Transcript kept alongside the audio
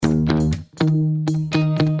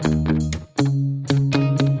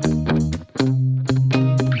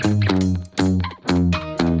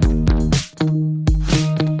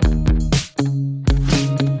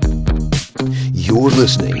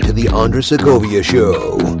Andre Segovia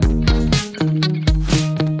Show.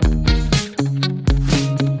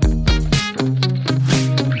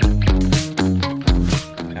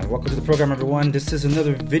 Welcome to the program, everyone. This is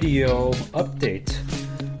another video update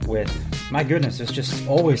with, my goodness, there's just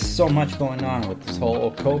always so much going on with this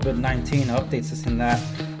whole COVID-19 updates, this and that.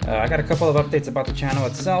 I got a couple of updates about the channel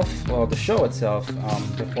itself, well, the show itself,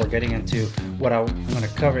 before getting into what I'm going to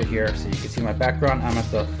cover here. So you can see my background. I'm at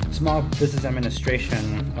the Small Business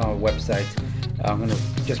Administration website. I'm going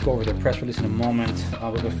to just go over the press release in a moment.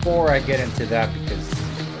 But before I get into that,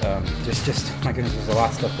 because just my goodness, there's a lot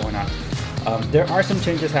of stuff going on. There are some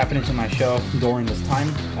changes happening to my show during this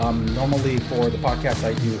time. Normally for the podcast,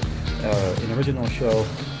 I do an original show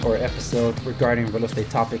or episode regarding real estate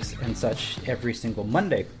topics and such every single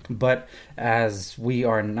Monday. But as we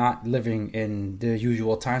are not living in the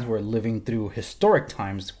usual times, we're living through historic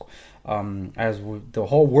times, the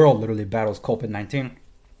whole world literally battles COVID-19.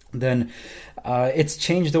 Then it's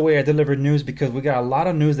changed the way I deliver news, because we got a lot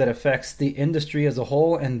of news that affects the industry as a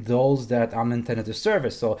whole and those that I'm intended to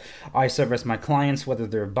service. So I service my clients, whether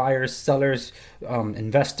they're buyers, sellers,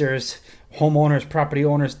 investors, homeowners, property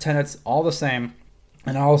owners, tenants, all the same.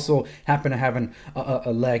 And I also happen to have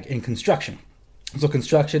a leg in construction. So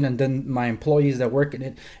construction, and then my employees that work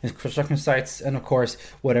in construction sites, and of course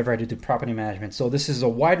whatever I do to property management. So this is a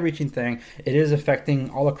wide-reaching thing. It is affecting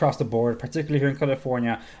all across the board, particularly here in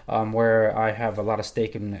California, where I have a lot of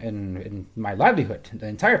stake in my livelihood, the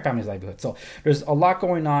entire family's livelihood. So there's a lot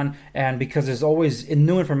going on, and because there's always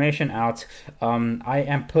new information out, I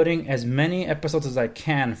am putting as many episodes as I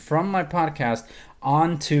can from my podcast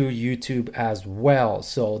onto YouTube as well.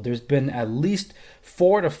 So there's been at least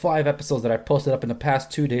 4 to 5 episodes that I posted up in the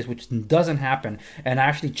past 2 days, which doesn't happen, and I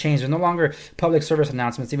actually changed. They're no longer public service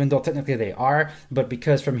announcements, even though technically they are, but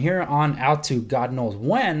because from here on out to God knows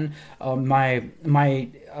when, my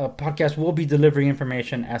podcast will be delivering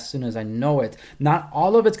information as soon as I know it. Not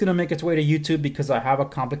all of it's going to make its way to YouTube, because I have a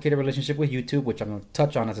complicated relationship with YouTube, which I'm going to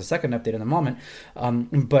touch on as a second update in a moment.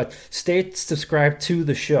 But stay subscribed to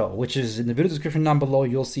the show, which is in the video description down below.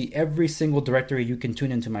 You'll see every single directory you can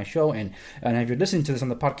tune into my show in. And if you're listening to this on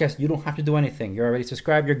the podcast, you don't have to do anything. You're already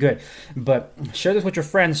subscribed. You're good. But share this with your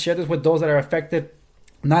friends. Share this with those that are affected.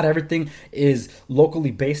 Not everything is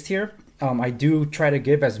locally based here. I do try to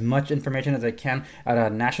give as much information as I can at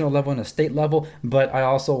a national level and a state level, but I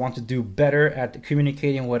also want to do better at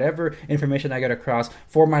communicating whatever information I get across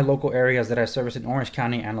for my local areas that I service in Orange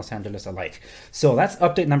County and Los Angeles alike. So that's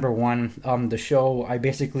update number 1. The show, I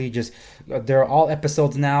basically they're all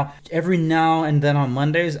episodes now. Every now and then on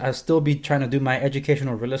Mondays, I'll still be trying to do my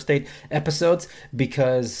educational real estate episodes,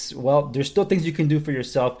 because, well, there's still things you can do for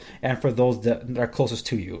yourself and for those that are closest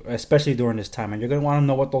to you, especially during this time. And you're going to want to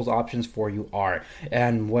know what those options for you are,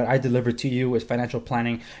 and what I deliver to you is financial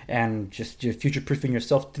planning and just future-proofing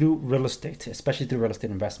yourself through real estate, especially through real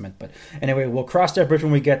estate investment. But anyway, we'll cross that bridge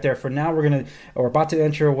when we get there. For now, we're about to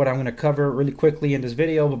enter what I'm going to cover really quickly in this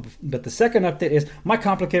video. But the second update is my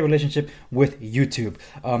complicated relationship with YouTube.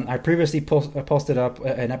 I previously posted up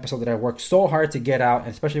an episode that I worked so hard to get out,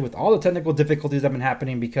 and especially with all the technical difficulties that have been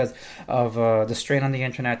happening because of the strain on the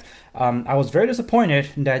internet. I was very disappointed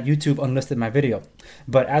that YouTube unlisted my video,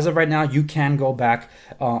 but as of right now, you can go back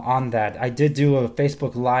on that. I did do a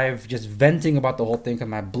Facebook Live just venting about the whole thing, because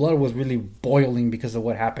my blood was really boiling because of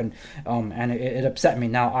what happened, and it upset me.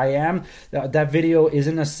 Now, that video is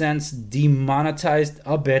in a sense demonetized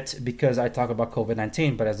a bit because I talk about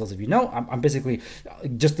COVID-19, but as those of you know, I'm basically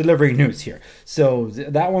just delivering news here. So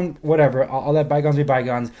that one, whatever, I'll let bygones be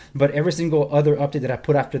bygones, but every single other update that I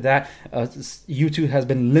put after that, YouTube has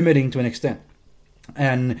been limiting to an extent.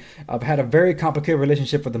 And I've had a very complicated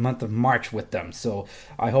relationship for the month of March with them, so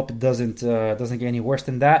I hope it doesn't get any worse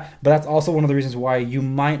than that. But that's also one of the reasons why you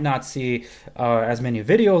might not see as many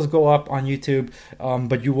videos go up on YouTube,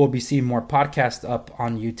 but you will be seeing more podcasts up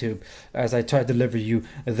on YouTube as I try to deliver you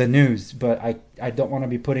the news. But I don't want to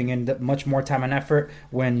be putting in that much more time and effort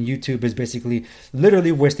when YouTube is basically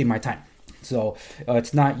literally wasting my time. So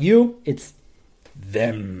it's not you, it's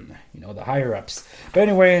them, the higher ups. But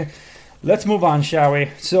anyway, let's move on, shall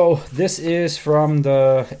we? So this is from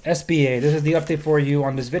the SBA. This is the update for you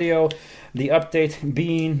on this video. The update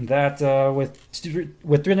being that with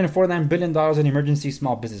 $349 billion in emergency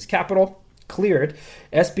small business capital, cleared,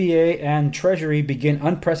 SBA and Treasury begin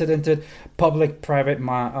unprecedented public-private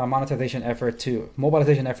mobilization effort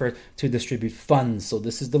to distribute funds. So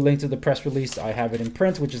this is the link to the press release. I have it in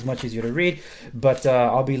print, which is much easier to read, but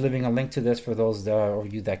I'll be leaving a link to this for those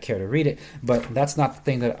of you that care to read it. But that's not the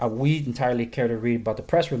thing that we entirely care to read about the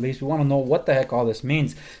press release. We want to know what the heck all this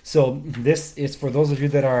means. So this is for those of you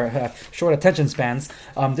that are short attention spans.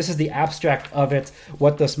 This is the abstract of it,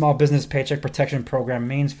 what the Small Business Paycheck Protection Program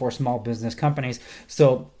means for small business companies.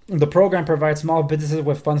 So the program provides small businesses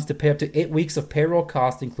with funds to pay up to 8 weeks of payroll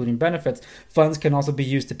costs, including benefits. Funds can also be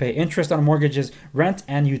used to pay interest on mortgages, rent,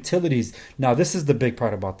 and utilities. Now, this is the big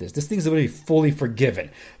part about this. This thing's going to be fully forgiven.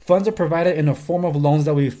 Funds are provided in a form of loans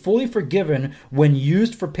that will be fully forgiven when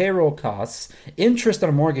used for payroll costs, interest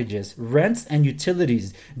on mortgages, rents, and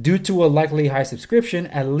utilities. Due to a likely high subscription,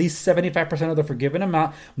 at least 75% of the forgiven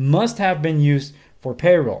amount must have been used for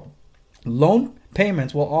payroll. Loan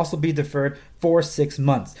payments will also be deferred for 6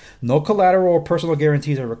 months. No collateral or personal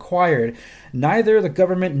guarantees are required. Neither the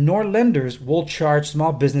government nor lenders will charge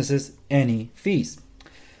small businesses any fees.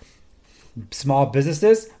 Small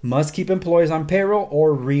businesses must keep employees on payroll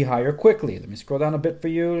or rehire quickly. Let me scroll down a bit for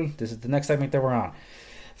you. This is the next segment that we're on.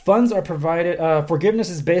 Funds are provided. Forgiveness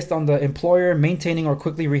is based on the employer maintaining or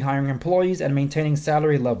quickly rehiring employees and maintaining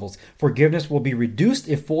salary levels. Forgiveness will be reduced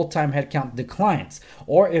if full-time headcount declines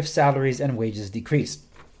or if salaries and wages decrease.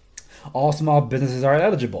 All small businesses are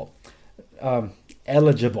eligible. I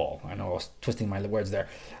know I was twisting my words there.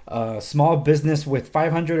 Small business with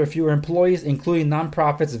 500 or fewer employees, including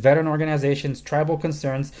nonprofits, veteran organizations, tribal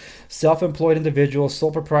concerns, self-employed individuals,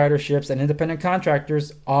 sole proprietorships, and independent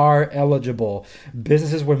contractors are eligible.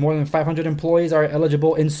 Businesses with more than 500 employees are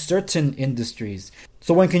eligible in certain industries.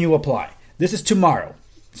 So when can you apply? This is tomorrow,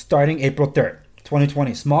 starting April 3rd.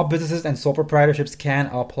 2020. Small businesses and sole proprietorships can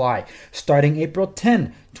apply. Starting April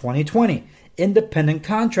 10, 2020. Independent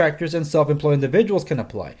contractors and self-employed individuals can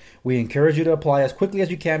apply. We encourage you to apply as quickly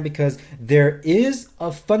as you can because there is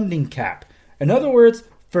a funding cap. In other words,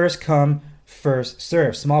 first come, first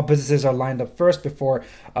serve. Small businesses are lined up first before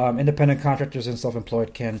independent contractors and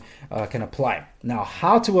self-employed can apply. Now,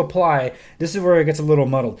 how to apply, this is where it gets a little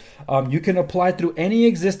muddled. You can apply through any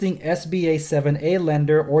existing SBA 7A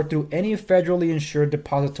lender or through any federally insured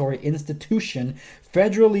depository institution,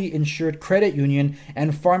 federally insured credit union,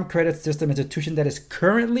 and farm credit system institution that is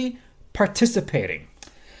currently participating.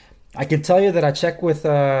 I can tell you that I checked with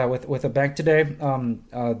a bank today.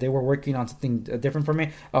 They were working on something different for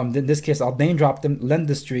me. In this case, I'll name drop them.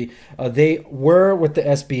 Lendistry. They were with the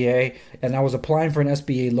SBA, and I was applying for an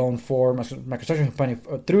SBA loan for my construction company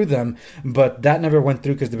through them, but that never went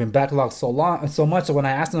through because they've been backlogged so much. So when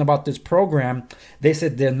I asked them about this program, they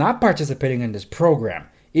said they're not participating in this program,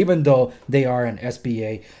 even though they are an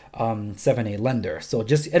SBA 7A lender. So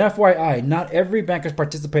just an FYI, not every bank is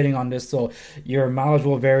participating on this, so your mileage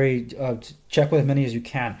will vary. Check with as many as you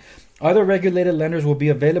can. Other regulated lenders will be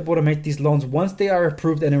available to make these loans once they are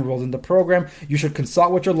approved and enrolled in the program. You should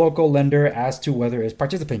consult with your local lender as to whether it's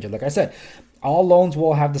participating. Like I said, all loans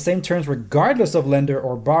will have the same terms regardless of lender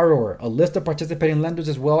or borrower. A list of participating lenders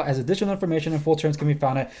as well as additional information and full terms can be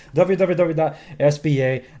found at www.sba.gov.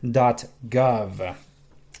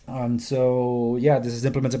 So yeah, this is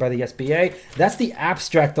implemented by the SBA. That's the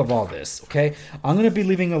abstract of all this. Okay, I'm going to be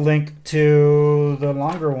leaving a link to the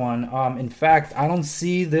longer one. In fact, I don't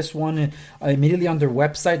see this one immediately on their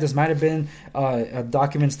website. This might have been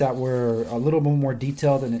documents that were a little bit more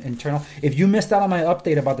detailed and internal. If you missed out on my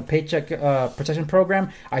update about the Paycheck Protection Program,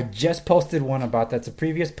 I just posted one about that. It's a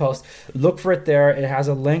previous post. Look for it there. It has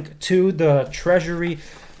a link to the Treasury.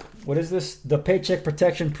 What is this? The Paycheck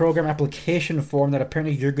Protection Program application form that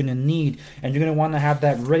apparently you're going to need, and you're going to want to have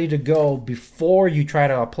that ready to go before you try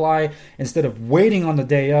to apply instead of waiting on the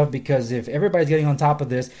day of, because if everybody's getting on top of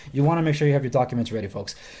this, you want to make sure you have your documents ready,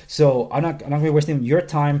 folks. So I'm not going to be wasting your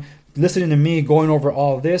time listening to me going over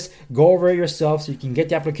all of this. Go over it yourself so you can get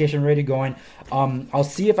the application ready going. I'll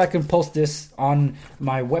see if I can post this on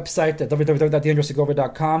my website at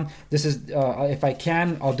www.theandrewsegovia.com. This is, if I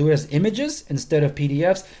can, I'll do it as images instead of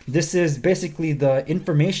PDFs. This is basically the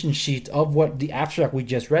information sheet of what the abstract we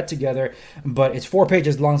just read together, but it's 4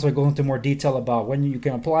 pages long, so I go into more detail about when you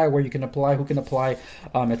can apply, where you can apply, who can apply,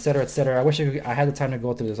 etc., etc. I wish I had the time to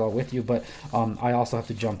go through this all with you, but I also have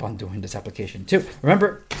to jump on doing this application too.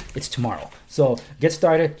 Remember, it's tomorrow. So get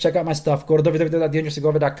started. Check out my stuff. Go to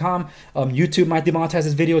www.theandrewsegovia.com. YouTube might demonetize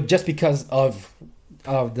this video just because of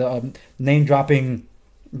the name dropping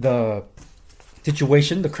the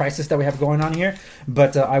situation, the crisis that we have going on here.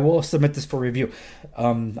 But I will submit this for review.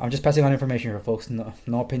 I'm just passing on information here, folks.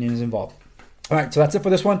 No opinions involved. All right, so that's it for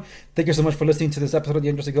this one. Thank you so much for listening to this episode of the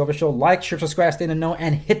Interesting Glover Show. Like, share, subscribe, stay in the know,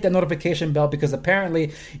 and hit that notification bell, because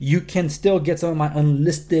apparently you can still get some of my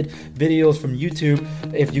unlisted videos from YouTube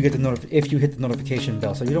if you hit the notification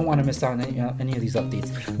bell. So you don't want to miss out on any of these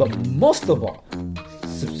updates. But most of all,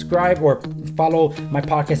 subscribe or follow my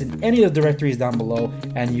podcast in any of the directories down below,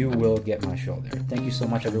 and you will get my show there. Thank you so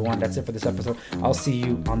much, everyone. That's it for this episode. I'll see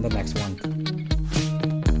you on the next one.